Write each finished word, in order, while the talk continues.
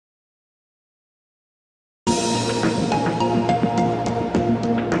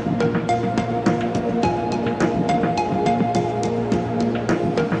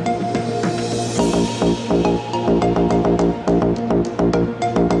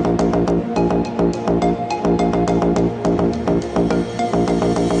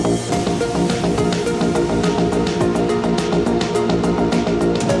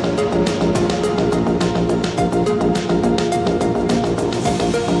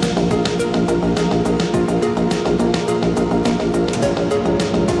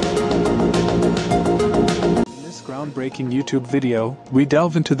groundbreaking YouTube video, we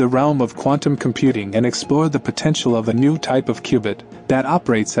delve into the realm of quantum computing and explore the potential of a new type of qubit that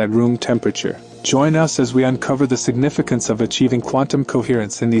operates at room temperature. Join us as we uncover the significance of achieving quantum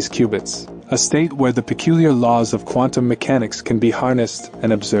coherence in these qubits, a state where the peculiar laws of quantum mechanics can be harnessed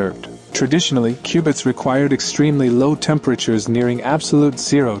and observed. Traditionally, qubits required extremely low temperatures nearing absolute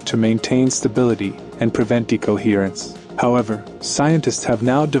zero to maintain stability and prevent decoherence. However, scientists have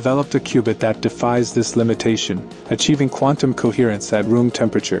now developed a qubit that defies this limitation, achieving quantum coherence at room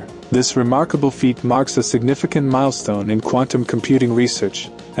temperature. This remarkable feat marks a significant milestone in quantum computing research,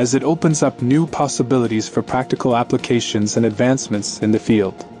 as it opens up new possibilities for practical applications and advancements in the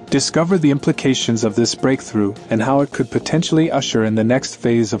field. Discover the implications of this breakthrough and how it could potentially usher in the next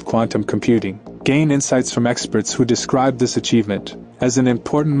phase of quantum computing. Gain insights from experts who describe this achievement as an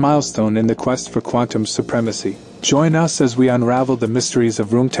important milestone in the quest for quantum supremacy. Join us as we unravel the mysteries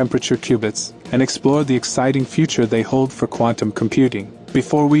of room temperature qubits and explore the exciting future they hold for quantum computing.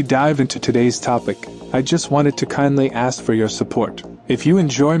 Before we dive into today's topic, I just wanted to kindly ask for your support. If you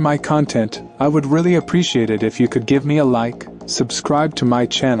enjoy my content, I would really appreciate it if you could give me a like, subscribe to my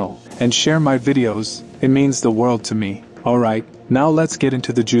channel, and share my videos. It means the world to me. Alright, now let's get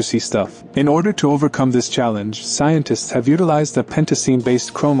into the juicy stuff. In order to overcome this challenge, scientists have utilized a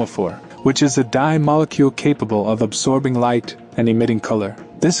pentacene-based chromophore, which is a dye molecule capable of absorbing light and emitting color.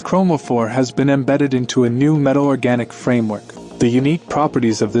 This chromophore has been embedded into a new metal-organic framework. The unique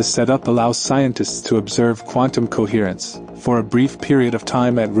properties of this setup allow scientists to observe quantum coherence for a brief period of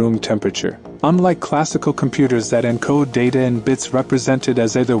time at room temperature. Unlike classical computers that encode data in bits represented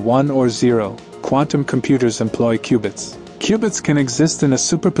as either 1 or 0, quantum computers employ qubits. Qubits can exist in a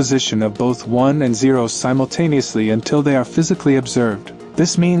superposition of both 1 and 0 simultaneously until they are physically observed.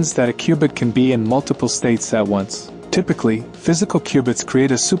 This means that a qubit can be in multiple states at once. Typically, physical qubits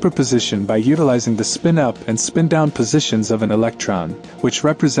create a superposition by utilizing the spin-up and spin-down positions of an electron, which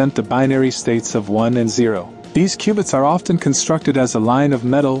represent the binary states of 1 and 0. These qubits are often constructed as a line of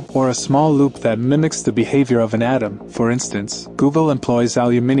metal or a small loop that mimics the behavior of an atom. For instance, Google employs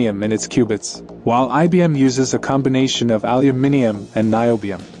aluminium in its qubits, while IBM uses a combination of aluminium and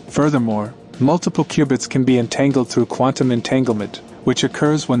niobium. Furthermore, multiple qubits can be entangled through quantum entanglement, which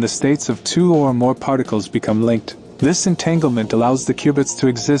occurs when the states of two or more particles become linked. This entanglement allows the qubits to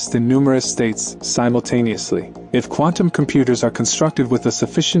exist in numerous states simultaneously. If quantum computers are constructed with a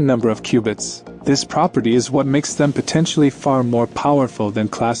sufficient number of qubits, this property is what makes them potentially far more powerful than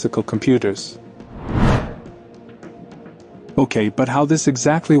classical computers. Okay, but how does this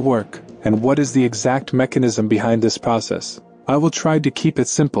exactly work, and what is the exact mechanism behind this process? I will try to keep it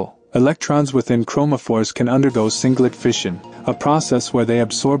simple. Electrons within chromophores can undergo singlet fission, a process where they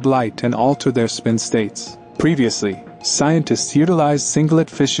absorb light and alter their spin states. Previously, scientists utilized singlet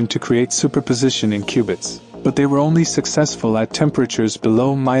fission to create superposition in qubits, but they were only successful at temperatures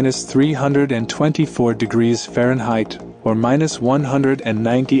below -324 degrees Fahrenheit or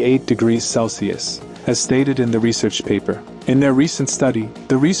 -198 degrees Celsius, as stated in the research paper. In their recent study,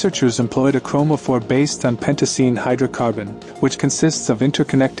 the researchers employed a chromophore based on pentacene hydrocarbon, which consists of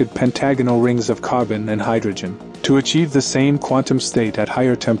interconnected pentagonal rings of carbon and hydrogen. To achieve the same quantum state at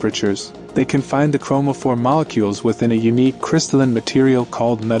higher temperatures, they confined the chromophore molecules within a unique crystalline material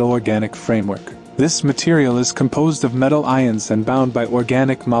called metal-organic framework. This material is composed of metal ions and bound by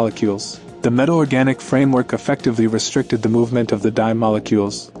organic molecules. The metal-organic framework effectively restricted the movement of the dye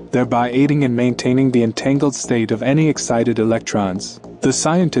molecules, thereby aiding in maintaining the entangled state of any excited electrons. The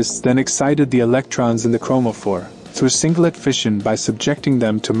scientists then excited the electrons in the chromophore through singlet fission by subjecting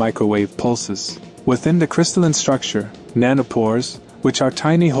them to microwave pulses. Within the crystalline structure, nanopores, which are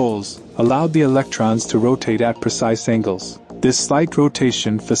tiny holes, allowed the electrons to rotate at precise angles. This slight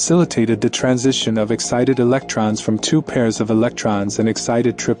rotation facilitated the transition of excited electrons from two pairs of electrons in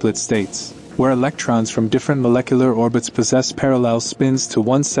excited triplet states, where electrons from different molecular orbits possess parallel spins, to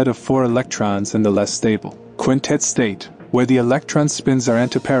one set of 4 electrons in the less stable quintet state, where the electron spins are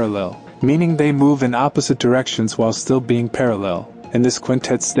antiparallel, meaning they move in opposite directions while still being parallel. In this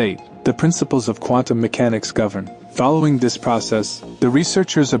quintet state, the principles of quantum mechanics govern. Following this process, the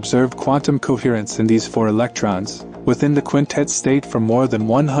researchers observed quantum coherence in these 4 electrons within the quintet state for more than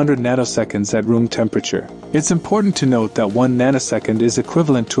 100 nanoseconds at room temperature. It's important to note that 1 nanosecond is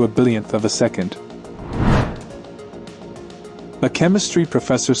equivalent to a billionth of a second. A chemistry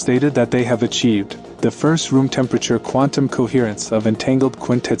professor stated that they have achieved the first room temperature quantum coherence of entangled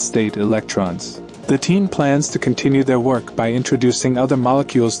quintet state electrons. The team plans to continue their work by introducing other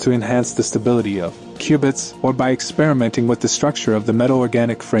molecules to enhance the stability of qubits, or by experimenting with the structure of the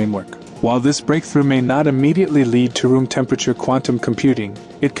metal-organic framework. While this breakthrough may not immediately lead to room temperature quantum computing,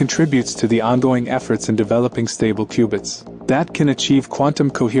 it contributes to the ongoing efforts in developing stable qubits that can achieve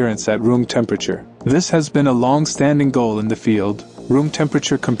quantum coherence at room temperature. This has been a long-standing goal in the field. Room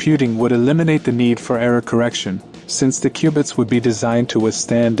temperature computing would eliminate the need for error correction, since the qubits would be designed to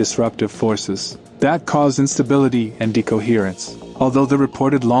withstand disruptive forces that cause instability and decoherence. Although the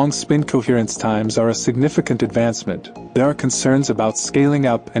reported long spin coherence times are a significant advancement, there are concerns about scaling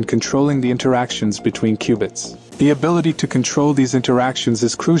up and controlling the interactions between qubits. The ability to control these interactions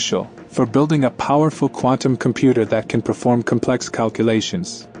is crucial for building a powerful quantum computer that can perform complex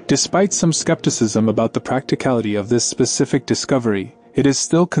calculations. Despite some skepticism about the practicality of this specific discovery, it is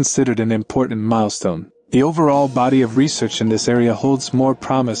still considered an important milestone. The overall body of research in this area holds more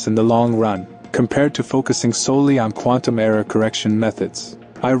promise in the long run, compared to focusing solely on quantum error correction methods.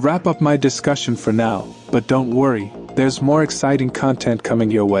 I wrap up my discussion for now, but don't worry, there's more exciting content coming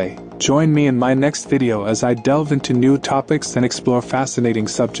your way. Join me in my next video as I delve into new topics and explore fascinating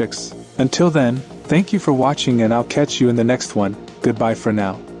subjects. Until then, thank you for watching and I'll catch you in the next one. Goodbye for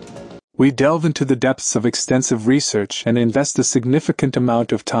now. We delve into the depths of extensive research and invest a significant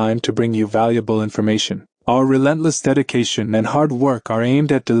amount of time to bring you valuable information. Our relentless dedication and hard work are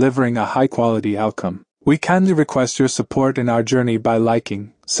aimed at delivering a high-quality outcome. We kindly request your support in our journey by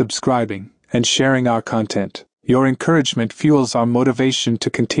liking, subscribing, and sharing our content. Your encouragement fuels our motivation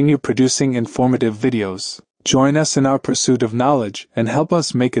to continue producing informative videos. Join us in our pursuit of knowledge and help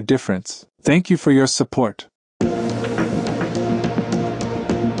us make a difference. Thank you for your support.